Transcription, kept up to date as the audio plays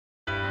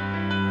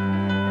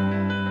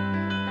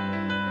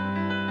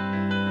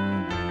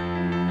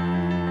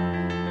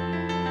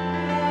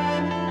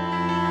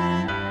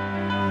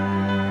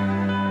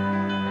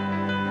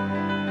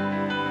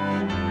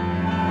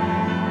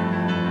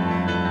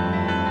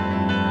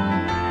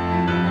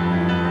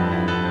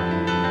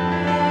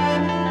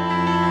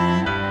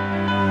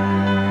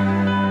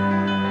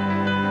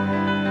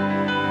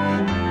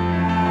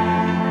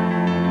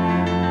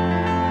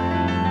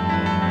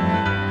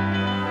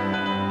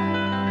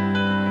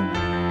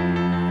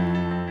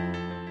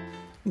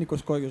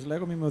Νίκος Κόλιος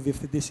λέγομαι, είμαι ο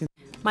διευθυντής.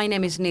 My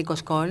name is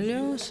Nikos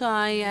Kolios.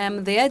 I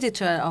am the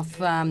editor of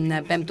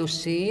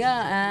Pemptousia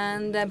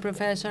and a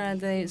professor at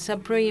the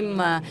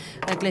Supreme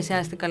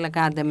Ecclesiastical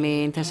Academy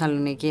in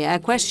Thessaloniki. A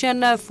question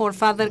for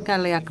Father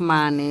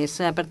Kaliakmanis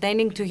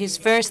pertaining to his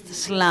first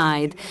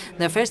slide,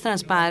 the first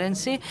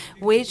transparency,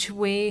 which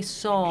we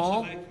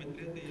saw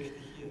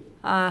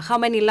how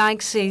many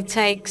likes it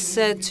takes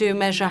to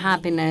measure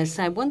happiness.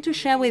 I want to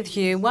share with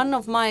you one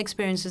of my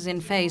experiences in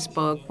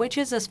Facebook, which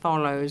is as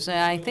follows.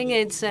 I think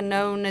it's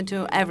known to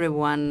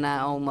everyone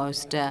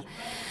almost.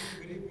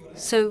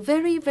 So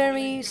very,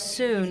 very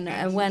soon,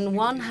 when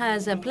one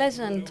has a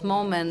pleasant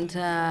moment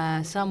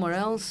somewhere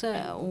else,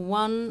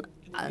 one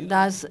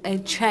does a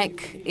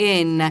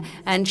check-in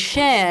and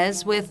shares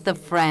with the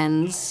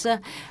friends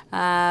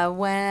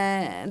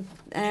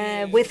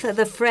with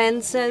the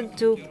friends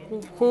to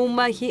whom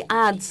he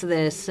adds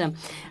this.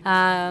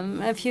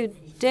 A few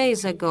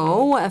days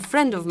ago, a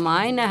friend of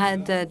mine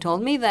had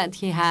told me that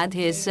he had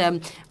his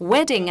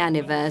wedding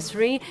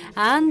anniversary,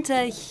 and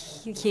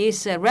his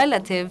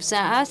relatives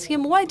asked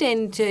him, why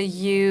didn't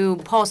you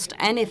post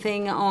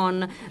anything on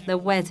the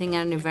wedding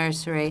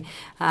anniversary?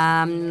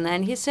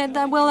 And he said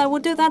that, well, I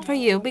would do that for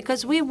you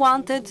because we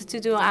wanted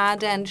to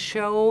add and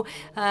show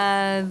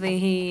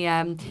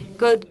the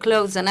good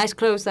clothes, the nice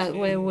clothes that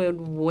we would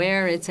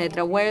wear,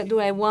 etc. Where do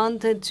I want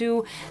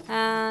to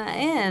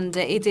end?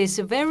 It is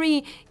very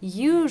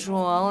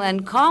usual and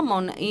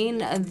common in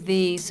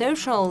the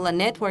social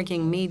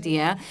networking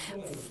media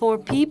for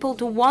people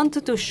to want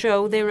to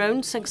show their own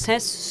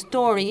success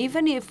story,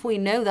 even if we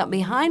know that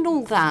behind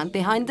all that,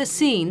 behind the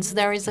scenes,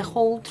 there is a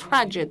whole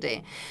tragedy.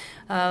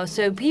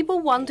 So people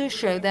want to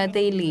show that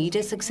they lead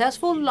a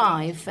successful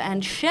life and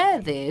share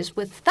this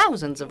with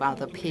thousands of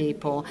other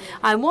people.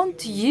 I want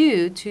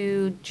you to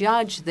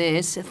judge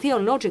this,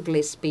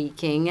 theologically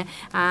speaking,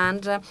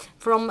 and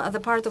from the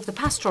part of the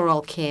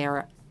pastoral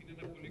care.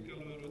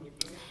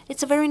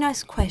 It's a very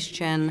nice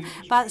question,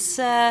 but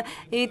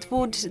it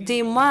would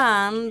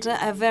demand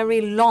a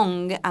very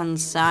long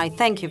answer. I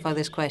thank you for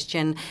this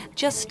question.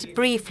 Just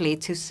briefly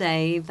to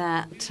say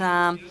that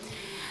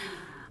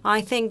I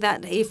think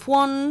that if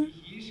one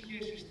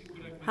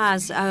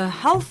has a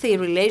healthy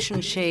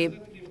relationship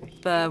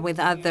with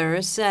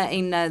others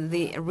in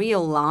the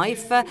real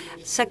life,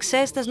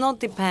 success does not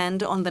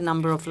depend on the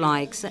number of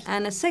likes.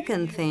 And a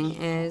second thing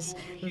is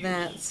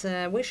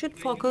that we should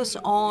focus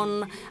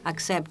on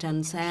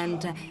acceptance and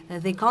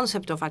the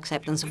concept of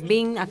acceptance, of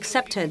being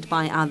accepted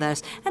by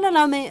others. And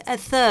allow me a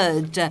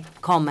third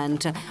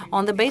comment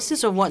on the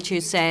basis of what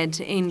you said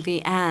in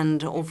the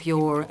end of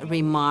your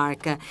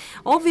remark.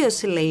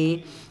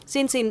 Obviously,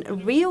 since in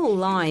real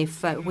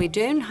life we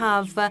don't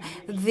have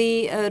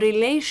the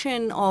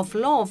relation of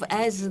love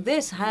as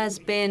this has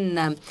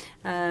been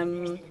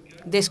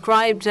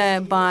described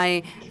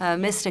by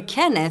Mr.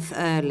 Kenneth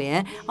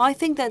earlier, I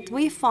think that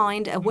we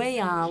find a way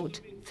out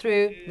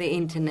through the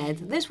internet.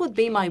 This would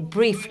be my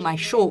brief, my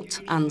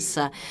short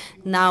answer.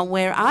 Now,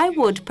 where I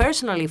would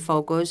personally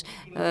focus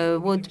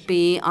would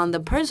be on the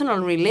personal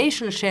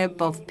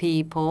relationship of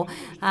people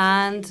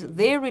and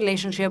their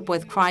relationship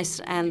with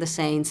Christ and the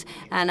saints.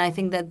 And I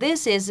think that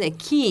this is a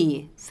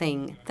key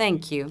thing. Thank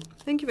you.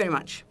 Thank you very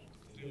much.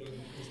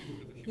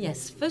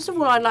 Yes, first of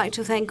all, I'd like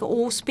to thank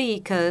all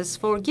speakers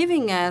for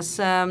giving us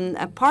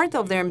a part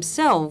of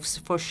themselves,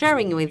 for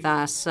sharing with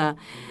us.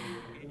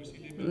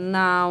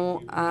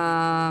 Now,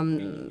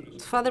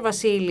 Father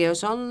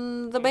Vasilios,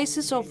 on the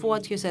basis of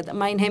what you said,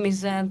 my name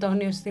is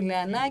Antonios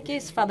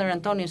Stylianakis, Father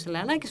Antonios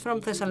Stylianakis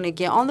from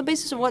Thessaloniki. On the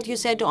basis of what you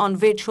said on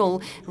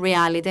virtual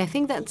reality, I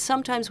think that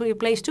sometimes we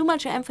place too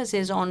much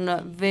emphasis on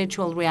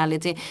virtual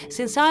reality.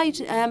 Since I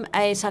am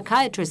a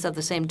psychiatrist at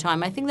the same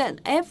time, I think that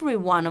every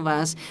one of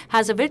us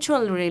has a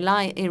virtual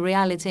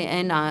reality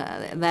in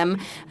them.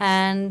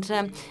 And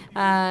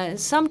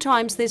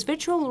sometimes this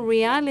virtual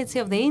reality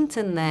of the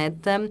internet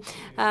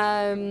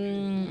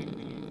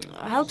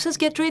helps us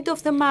get rid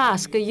of the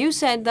mask. You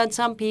said that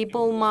some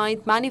people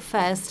might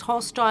manifest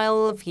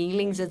hostile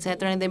feelings,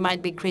 etc., and they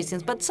might be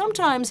Christians. But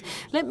sometimes,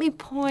 let me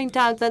point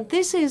out that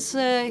this is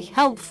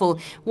helpful.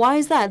 Why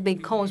is that?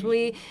 Because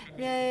we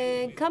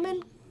come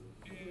in,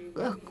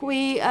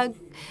 we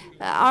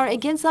are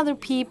against other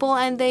people,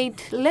 and they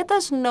let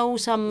us know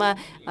some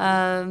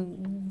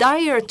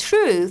dire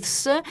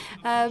truths,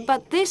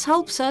 but this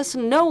helps us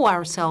know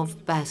ourselves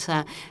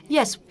better.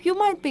 Yes, you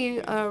might be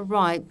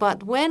right,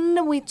 but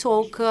when we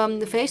talk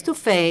face to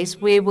face,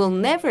 we will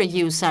never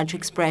use such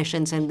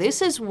expressions, and this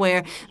is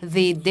where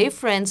the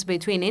difference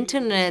between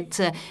internet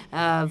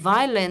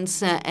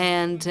violence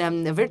and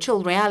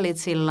virtual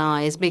reality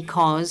lies,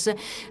 because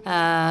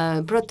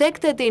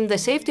protected in the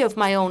safety of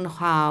my own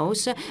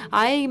house,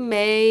 I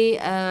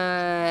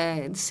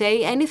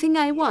say anything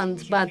I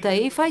want. But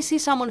if I see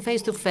someone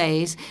face to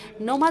face,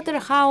 no matter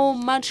how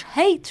much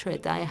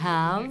hatred I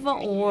have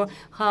or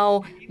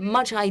how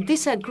much I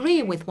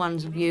disagree with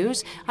one's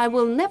views, I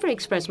will never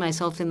express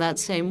myself in that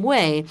same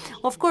way.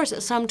 Of course,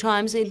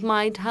 sometimes it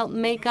might help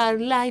make our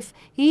life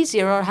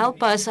easier or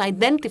help us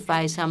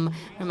identify some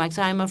remarks.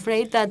 I'm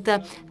afraid that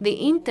the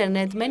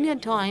internet many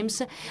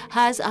times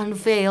has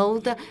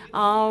unveiled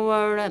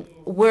our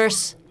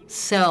worst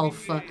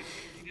self.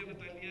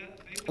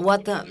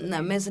 What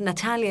Ms.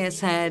 Natalia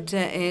said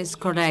is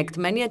correct.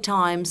 Many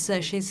times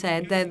she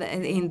said that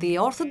in the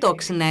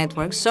Orthodox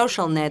networks,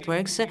 social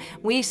networks,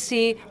 we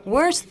see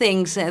worse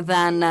things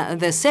than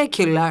the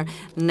secular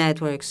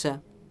networks.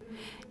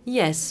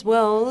 Yes,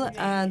 well,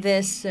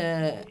 this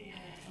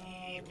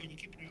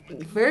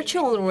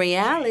virtual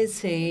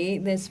reality,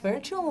 this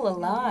virtual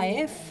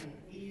life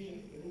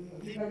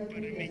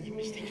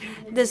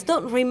does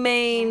not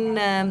remain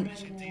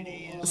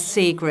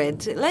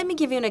secret. Let me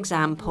give you an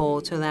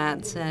example to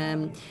that.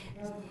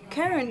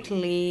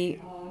 Currently,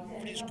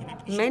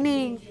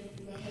 many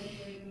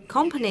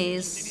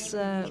companies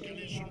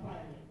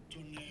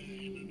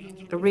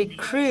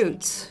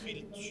recruit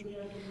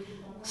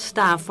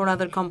staff for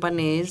other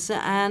companies,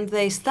 and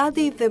they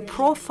study the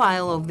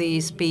profile of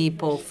these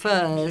people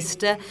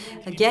first,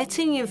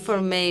 getting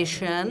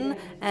information,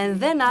 and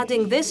then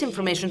adding this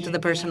information to the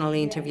personal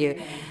interview.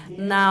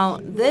 Now,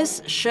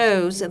 this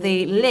shows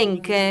the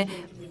link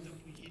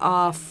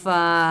of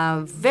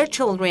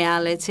virtual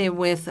reality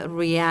with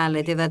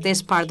reality that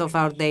is part of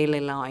our daily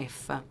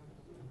life.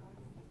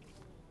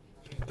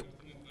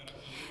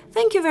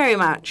 Thank you very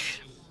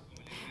much.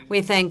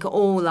 We thank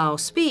all our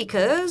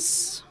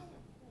speakers.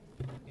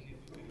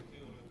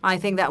 I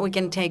think that we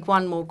can take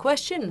one more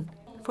question.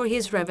 For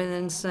His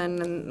Reverence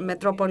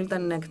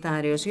Metropolitan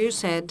Nectarios, you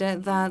said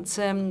that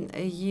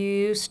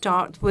you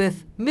start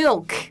with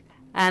milk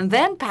and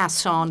then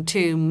pass on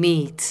to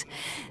meat.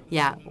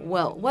 Yeah,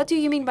 well, what do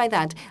you mean by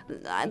that?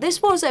 This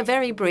was a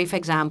very brief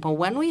example.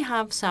 When we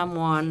have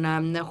someone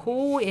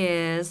who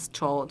is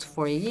taught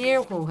for a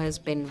year, who has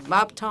been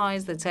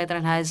baptized, etc.,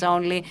 and has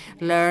only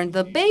learned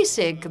the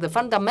basic, the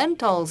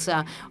fundamentals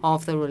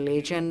of the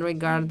religion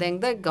regarding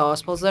the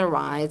Gospels, the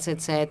rites,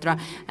 etc.,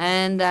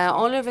 and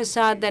all of a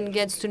sudden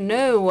gets to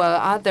know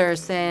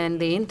others and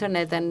the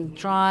internet and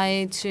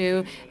try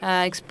to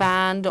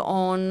expand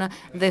on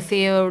the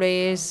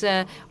theories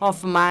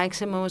of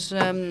Maximus,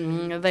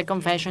 the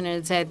Confession,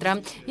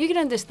 etc., you can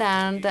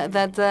understand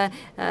that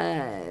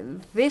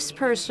this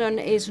person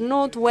is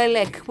not well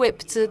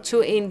equipped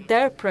to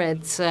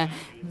interpret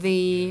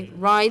the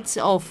rights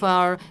of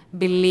our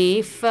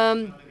belief.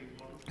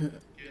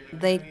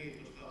 They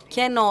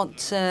cannot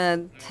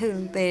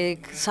the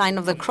sign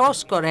of the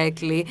cross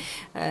correctly.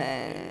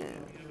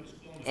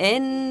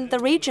 In the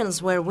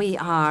regions where we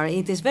are,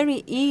 it is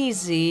very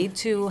easy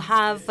to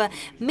have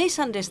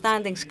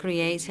misunderstandings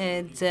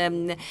created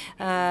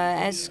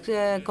as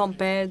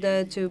compared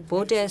to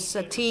Buddhist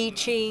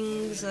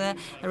teachings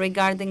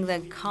regarding the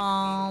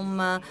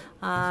calmness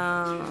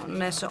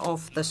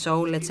of the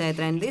soul,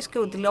 etc. And this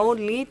could all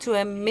lead to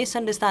a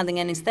misunderstanding.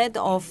 And instead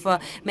of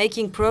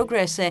making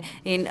progress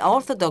in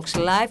Orthodox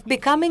life,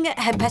 becoming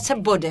a better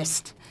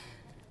Buddhist.